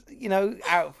nice, you know,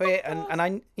 outfit and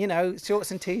I, you know,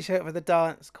 shorts and T-shirt for the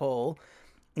dance call.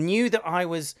 Knew that I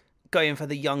was going for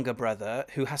the younger brother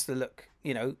who has to look,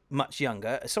 you know, much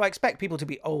younger. So I expect people to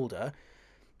be older.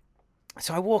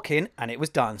 So I walk in and it was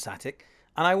Danceatic.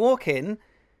 And I walk in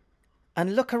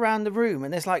and look around the room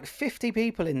and there's like 50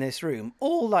 people in this room,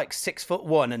 all like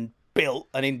 6'1" and built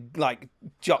and in like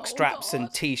jock straps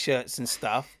and T-shirts and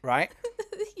stuff, right?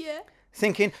 Yeah.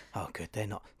 Thinking, oh, good, they're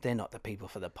not the people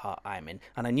for the part I'm in.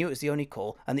 And I knew it was the only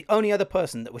call. And the only other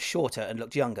person that was shorter and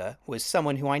looked younger was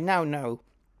someone who I now know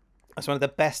as one of the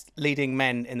best leading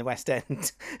men in the West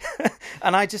End.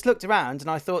 And I just looked around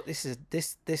and I thought, this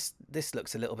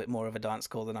looks a little bit more of a dance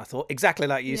call than I thought. Exactly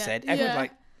like you said. Everyone's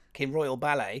like in Royal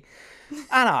Ballet.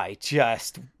 And I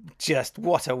just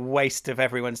what a waste of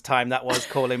everyone's time that was,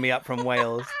 calling me up from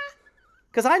Wales.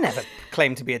 Because I never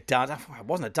claimed to be a dancer. I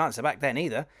wasn't a dancer back then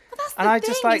either. But that's and the I thing.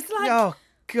 just like, oh,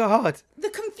 God. The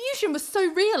confusion was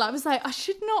so real. I was like, I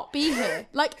should not be here.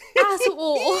 Like, at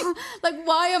all. Like,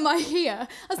 why am I here?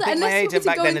 I was like, unless you want me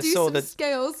to go and do some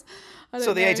scales.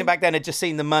 So the agent back then had just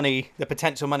seen the money, the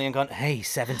potential money, and gone, hey,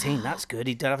 17, that's good.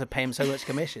 You don't have to pay him so much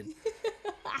commission.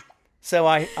 So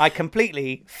I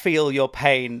completely feel your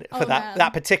pain for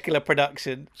that particular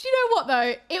production. Do you know what,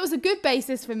 though? It was a good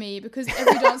basis for me because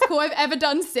every dance call I've ever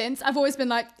done since, I've always been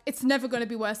like, it's never going to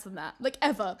be worse than that. Like,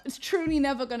 ever. It's truly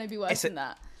never going to be worse than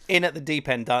that. In at the deep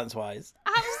end, dance-wise.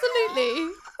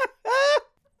 Absolutely.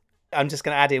 I'm just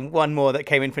going to add in one more that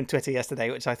came in from Twitter yesterday,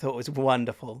 which I thought was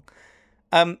wonderful.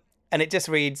 And it just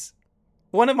reads,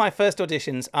 one of my first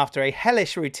auditions after a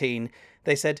hellish routine,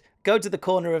 they said, go to the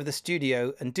corner of the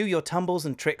studio and do your tumbles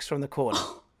and tricks from the corner.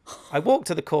 I walked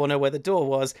to the corner where the door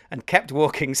was and kept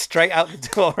walking straight out the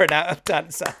door and out of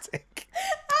dance attic.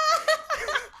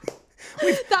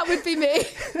 That would be me.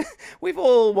 We've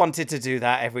all wanted to do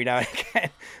that every now and again.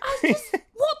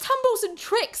 What tumbles and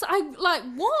tricks?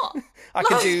 What? I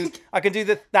can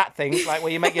do that thing, like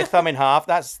where you make your thumb in half.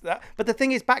 That's that. But the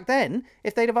thing is, back then,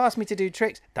 if they'd have asked me to do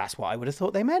tricks, that's what I would have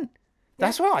thought they meant.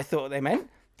 That's what I thought they meant.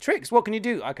 Tricks. What can you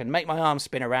do? I can make my arm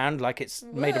spin around like it's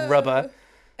made of rubber,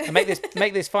 and make this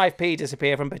 5p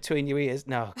disappear from between your ears.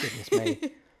 No, goodness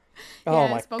me. Oh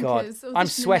my God, I'm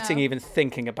sweating even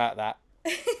thinking about that.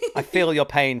 I feel your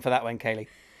pain for that one, Kaylee.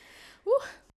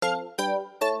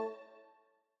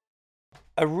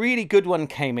 A really good one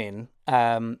came in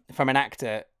from an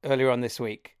actor earlier on this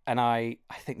week, and I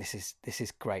think this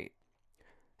is great.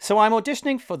 So I'm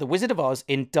auditioning for The Wizard of Oz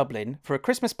in Dublin for a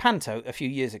Christmas panto a few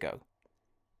years ago.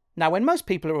 Now, when most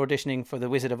people are auditioning for The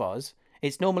Wizard of Oz,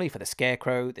 it's normally for the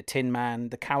Scarecrow, the Tin Man,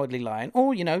 the Cowardly Lion,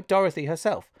 or, Dorothy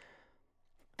herself.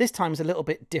 This time's a little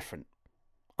bit different.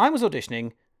 I was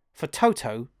auditioning for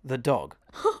Toto the dog.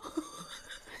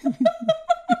 I'm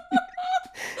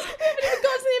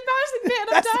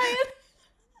dying.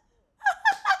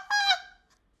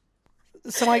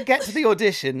 So I get to the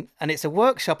audition, and it's a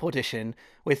workshop audition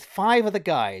with 5 other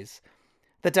guys.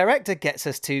 The director gets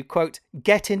us to, quote,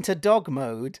 get into dog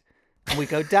mode, and we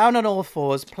go down on all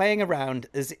fours playing around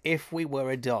as if we were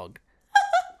a dog.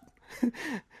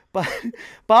 But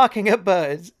barking at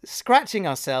birds, scratching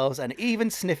ourselves, and even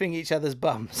sniffing each other's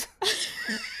bums.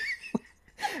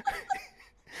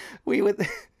 We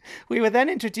were then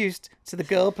introduced to the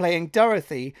girl playing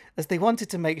Dorothy, as they wanted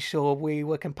to make sure we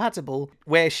were compatible,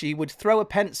 where she would throw a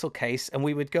pencil case and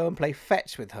we would go and play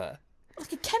fetch with her.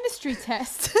 Like a chemistry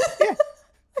test. Yeah.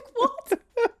 Like what?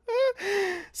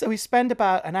 So we spend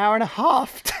about an hour and a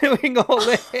half doing all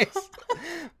this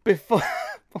before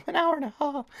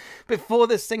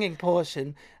the singing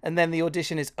portion, and then the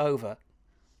audition is over.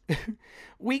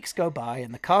 Weeks go by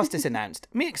and the cast is announced,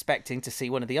 me expecting to see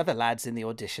one of the other lads in the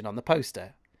audition on the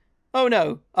poster. Oh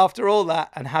no, after all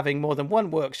that and having more than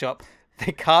one workshop,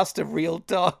 they cast a real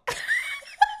dog.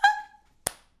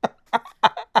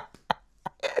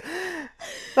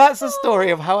 That's the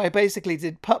story of how I basically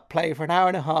did pup play for an hour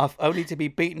and a half, only to be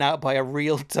beaten out by a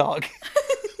real dog.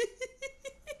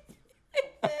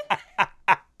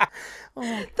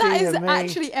 Oh, that is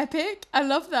actually epic. I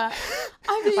love that.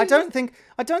 I mean, I don't think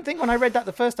when I read that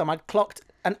the first time I'd clocked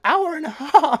an hour and a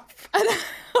half. An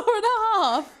hour and a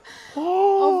half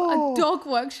of a dog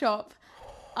workshop.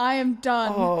 I am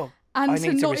done. Oh, and I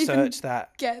need to research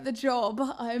that. Get the job.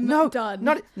 I'm done.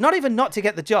 Not even not to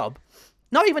get the job.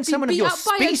 Not even someone of your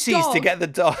species to get the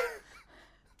dog.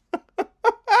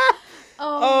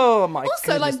 Oh my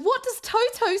goodness. Also, what does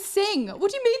Toto sing?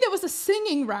 What do you mean there was a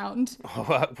singing round?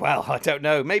 Oh, well, I don't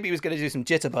know. Maybe he was going to do some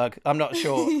jitterbug. I'm not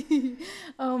sure.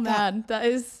 Oh man,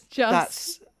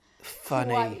 that's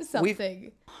funny. Quite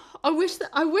something. I wish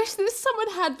that someone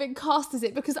had been cast as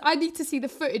it, because I need to see the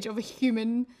footage of a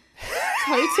human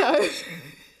Toto.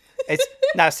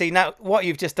 Now what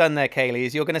you've just done there, Kaylee,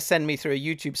 is you're going to send me through a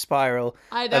YouTube spiral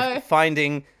of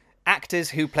finding actors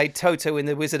who played Toto in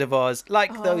The Wizard of Oz,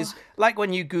 like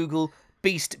when you Google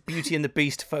Beauty and the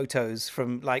Beast photos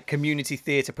from community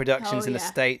theatre productions in the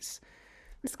States.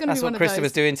 It's gonna That's be what one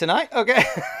Christopher's of those. doing tonight. Okay.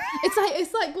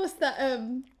 It's like what's that?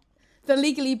 The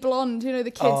Legally Blonde.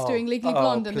 The kids doing Legally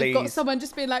Blonde, and they've got someone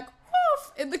just being like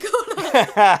woof in the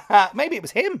corner. Maybe it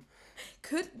was him.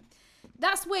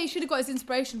 That's where he should have got his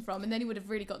inspiration from, and then he would have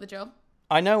really got the job.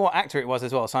 I know what actor it was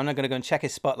as well, so I'm not going to go and check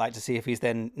his spotlight to see if he's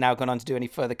then now gone on to do any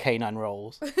further canine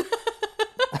roles.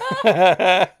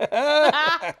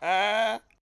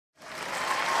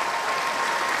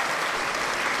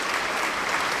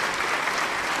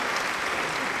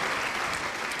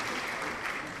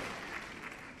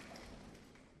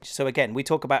 So again, we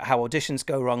talk about how auditions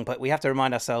go wrong, but we have to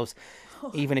remind ourselves,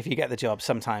 even if you get the job,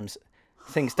 sometimes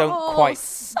things don't quite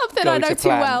something go I know to too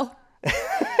plan. well.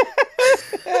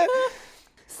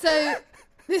 So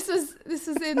this was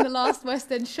in the last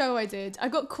West End show I did. I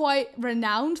got quite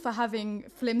renowned for having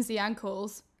flimsy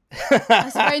ankles.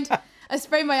 I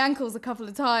sprained my ankles a couple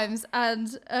of times,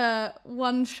 and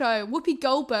one show, Whoopi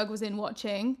Goldberg was in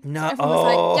watching. No. So everyone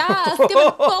was like, yes, give it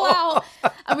a pull out.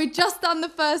 And we'd just done the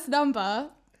first number,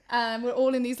 and we're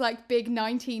all in these big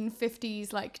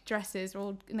 1950s dresses. We're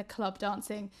all in a club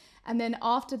dancing. And then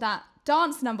after that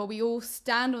dance number, we all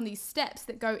stand on these steps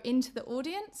that go into the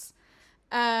audience.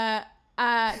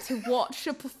 to watch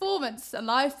a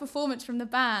live performance from the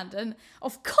band. And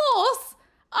of course,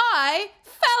 I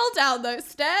fell down those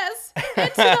stairs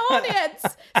into the audience.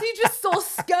 So you just saw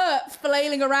skirts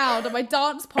flailing around and my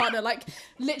dance partner like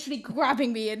literally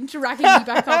grabbing me and dragging me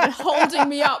back up and holding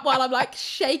me up while I'm like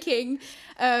shaking.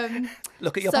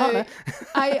 Look at your partner.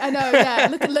 I know, yeah.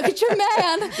 Look at your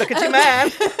man. Look at your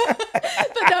man.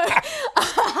 But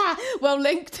no, well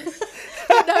linked.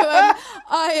 But no,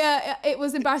 it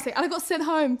was embarrassing. And I got sent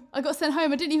home. I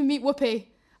didn't even meet Whoopi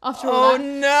after all that.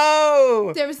 Oh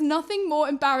no! There is nothing more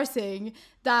embarrassing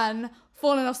than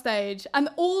falling off stage and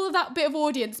all of that bit of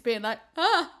audience being like,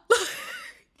 ah.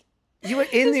 You were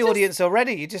in the audience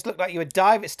already. You just looked like you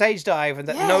were stage dive and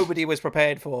that nobody was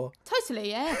prepared for. Totally,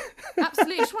 yeah.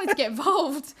 Absolutely. Just wanted to get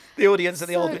involved. The audience at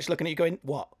the Aldwych looking at you going,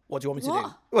 what? What do you want me to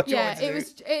do? What do you want me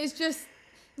to do?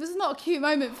 It was not a cute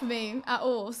moment for me at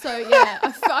all. So yeah,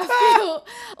 I feel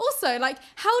also like,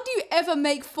 how do you ever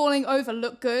make falling over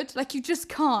look good? Like you just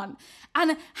can't.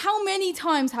 And how many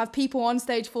times have people on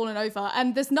stage fallen over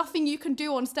and there's nothing you can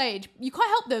do on stage? You can't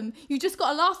help them. You just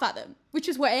got to laugh at them, which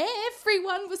is what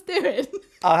everyone was doing.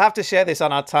 I'll have to share this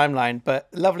on our timeline, but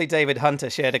lovely David Hunter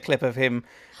shared a clip of him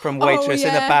from Waitress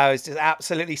in the Bows, just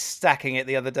absolutely stacking it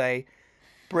the other day.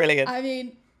 Brilliant. I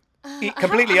mean, he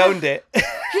completely owned it. He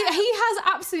has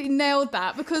absolutely nailed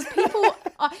that because people,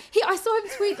 I saw him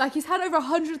tweet, like he's had over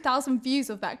 100,000 views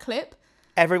of that clip.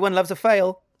 Everyone loves a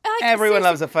fail. Everyone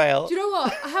loves a fail. Do you know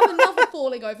what? I have another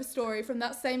falling over story from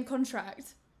that same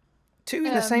contract. Two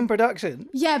in the same production?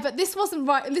 Yeah, but this wasn't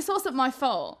right. This wasn't my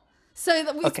fault. So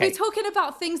that we're talking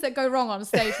about things that go wrong on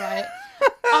stage, right?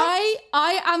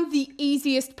 I am the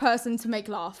easiest person to make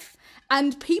laugh.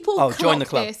 And people clock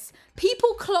this.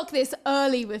 People clock this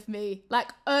early with me.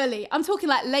 Like early. I'm talking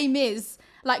like Les Mis.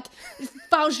 Like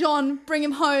Valjean, bring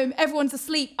him home, everyone's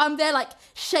asleep. I'm there like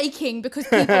shaking because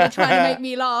people are trying to make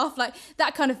me laugh, like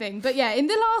that kind of thing. But yeah, in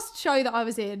the last show that I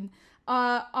was in,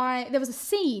 there was a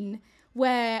scene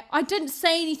where I didn't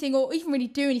say anything or even really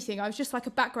do anything. I was just like a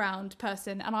background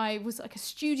person and I was like a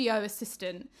studio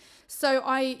assistant. So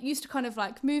I used to kind of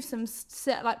like move some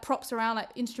set like props around, like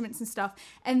instruments and stuff.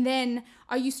 And then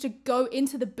I used to go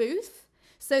into the booth.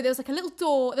 So there was like a little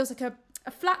door, there was like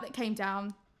a flat that came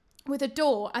down with a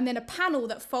door and then a panel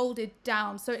that folded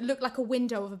down so it looked like a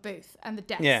window of a booth and the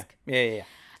desk. Yeah.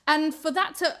 And for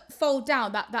that to fold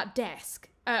down, that desk,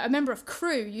 a member of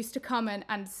crew used to come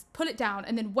and pull it down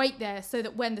and then wait there so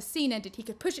that when the scene ended, he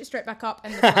could push it straight back up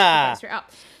and the go straight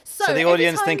up. So the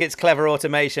audience think it's clever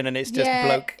automation and it's just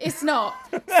bloke. It's not.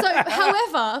 So,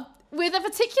 however, with a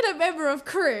particular member of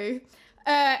crew,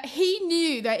 he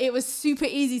knew that it was super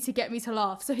easy to get me to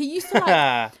laugh. So he used to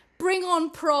like bring on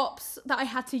props that I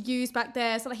had to use back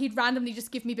there. So like he'd randomly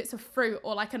just give me bits of fruit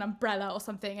or like an umbrella or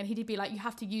something. And he'd be like, you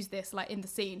have to use this like in the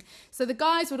scene. So the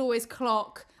guys would always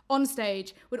clock on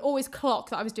stage, would always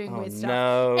clock that I was doing weird stuff.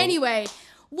 No. Anyway,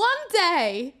 one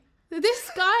day,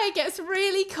 this guy gets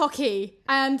really cocky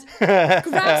and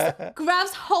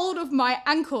grabs hold of my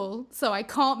ankle so I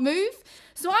can't move.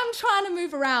 So I'm trying to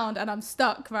move around and I'm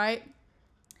stuck, right?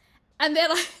 And then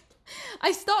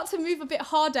I start to move a bit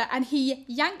harder and he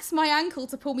yanks my ankle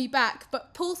to pull me back,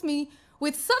 but pulls me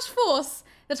with such force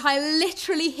that I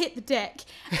literally hit the deck.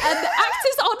 And the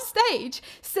actors on stage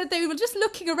said they were just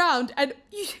looking around and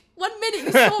 1 minute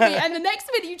you saw me and the next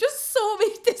minute you just saw me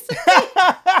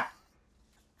disappear.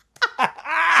 And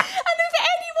if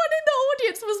anyone in the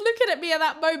audience was looking at me at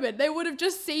that moment, they would have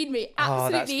just seen me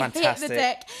absolutely hit the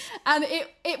deck. And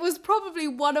it was probably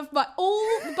all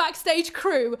the backstage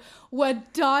crew were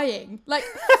dying, like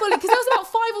fully, because there was about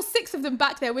 5 or 6 of them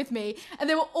back there with me and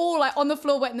they were all like on the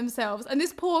floor wetting themselves. And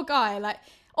this poor guy, like,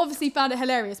 obviously found it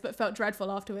hilarious, but felt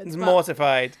dreadful afterwards.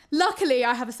 Mortified. Luckily,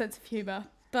 I have a sense of humour.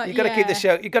 But you've got to keep the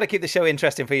show. You've got to keep the show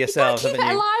interesting for yourselves. You've got to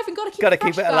keep it alive and got to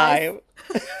keep it alive.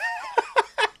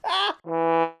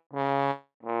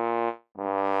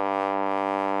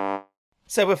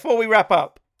 So before we wrap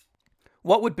up,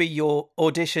 what would be your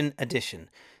audition addition?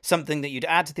 Something that you'd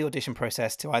add to the audition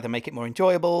process to either make it more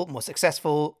enjoyable, more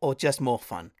successful, or just more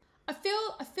fun? I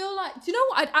feel like, do you know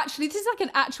what? This is like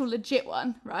an actual legit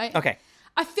one, right? Okay.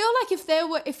 I feel like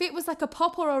if it was like a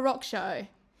pop or a rock show,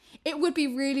 it would be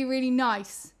really, really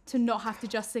nice to not have to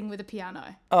just sing with a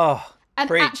piano. Oh, and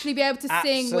preach. Actually be able to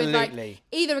sing with like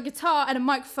either a guitar and a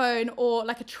microphone or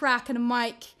like a track and a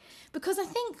mic. Because I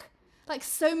think like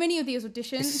so many of these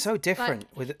auditions, it's so different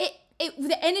like, with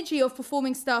the energy of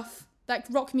performing stuff like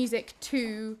rock music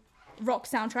to rock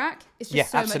soundtrack is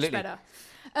just so much better.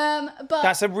 But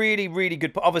That's a really, really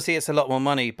good. Obviously, it's a lot more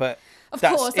money, but of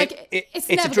that's, course, like it's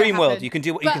a never dream gonna world. happen. You can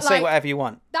do. You But, can say like, whatever you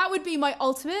want. That would be my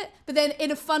ultimate, but then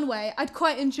in a fun way, I'd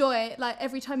quite enjoy like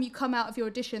every time you come out of your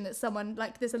audition that someone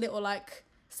like there's a little like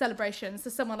celebration. So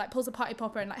someone like pulls a party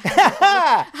popper and like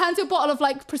hands you a bottle of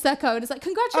like prosecco and it's like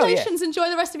congratulations, enjoy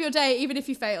the rest of your day even if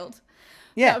you failed.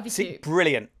 Yeah, That would be see, cute.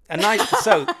 brilliant. And nice.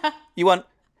 So you want.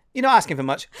 You're not asking for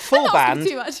much. Full not band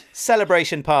asking too much.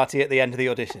 celebration party at the end of the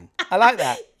audition. I like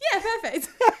that. Yeah, perfect.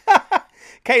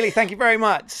 Kaylee, thank you very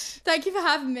much. Thank you for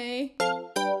having me.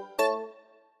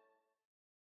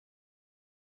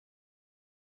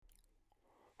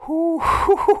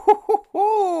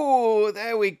 Ooh,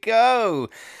 there we go.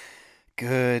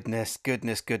 Goodness.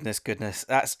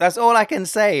 That's all I can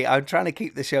say. I'm trying to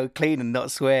keep the show clean and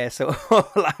not swear. So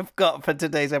all I've got for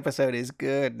today's episode is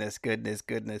goodness.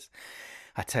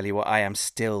 I tell you what, I am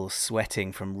still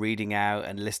sweating from reading out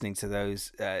and listening to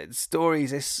those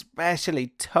stories, especially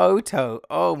Toto.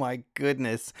 Oh my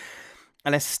goodness.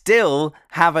 And I still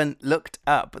haven't looked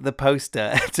up the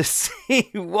poster to see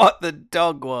what the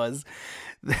dog was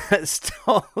that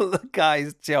stole the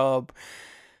guy's job.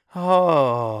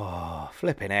 Oh,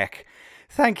 flipping heck.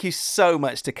 Thank you so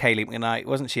much to Kaylee McKnight.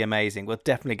 Wasn't she amazing? We'll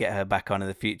definitely get her back on in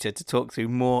the future to talk through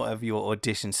more of your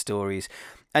audition stories.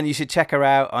 And you should check her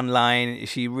out online.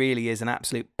 She really is an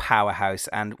absolute powerhouse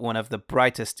and one of the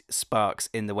brightest sparks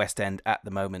in the West End at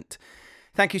the moment.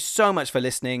 Thank you so much for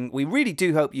listening. We really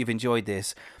do hope you've enjoyed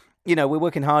this. You know, we're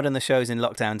working hard on the shows in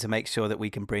lockdown to make sure that we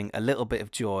can bring a little bit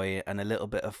of joy and a little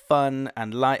bit of fun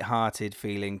and light-hearted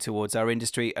feeling towards our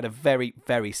industry at a very,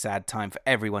 very sad time for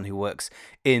everyone who works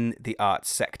in the arts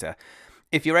sector.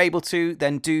 If you're able to,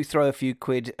 then do throw a few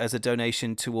quid as a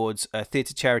donation towards a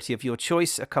theatre charity of your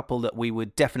choice. A couple that we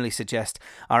would definitely suggest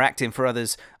are Acting for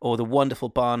Others or the wonderful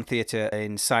Barn Theatre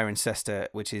in Cirencester,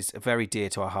 which is very dear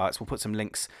to our hearts. We'll put some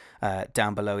links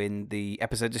down below in the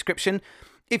episode description.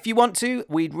 If you want to,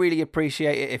 we'd really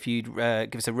appreciate it if you'd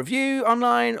give us a review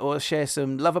online or share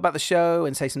some love about the show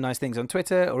and say some nice things on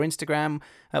Twitter or Instagram.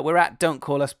 We're at Don't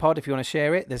Call Us Pod if you want to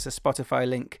share it. There's a Spotify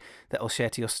link that'll share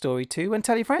to your story too. And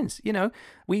tell your friends. You know,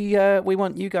 we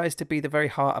want you guys to be the very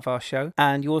heart of our show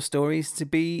and your stories to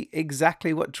be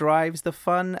exactly what drives the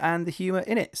fun and the humour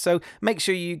in it. So make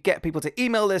sure you get people to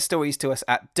email their stories to us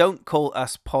at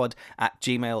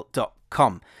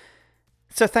don'tcalluspod@gmail.com.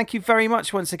 So thank you very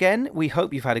much once again. We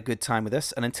hope you've had a good time with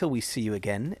us. And until we see you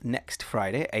again next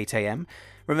Friday at 8 a.m,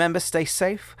 remember, stay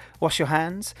safe, wash your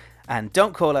hands, and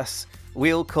don't call us,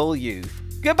 we'll call you.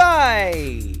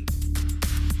 Goodbye!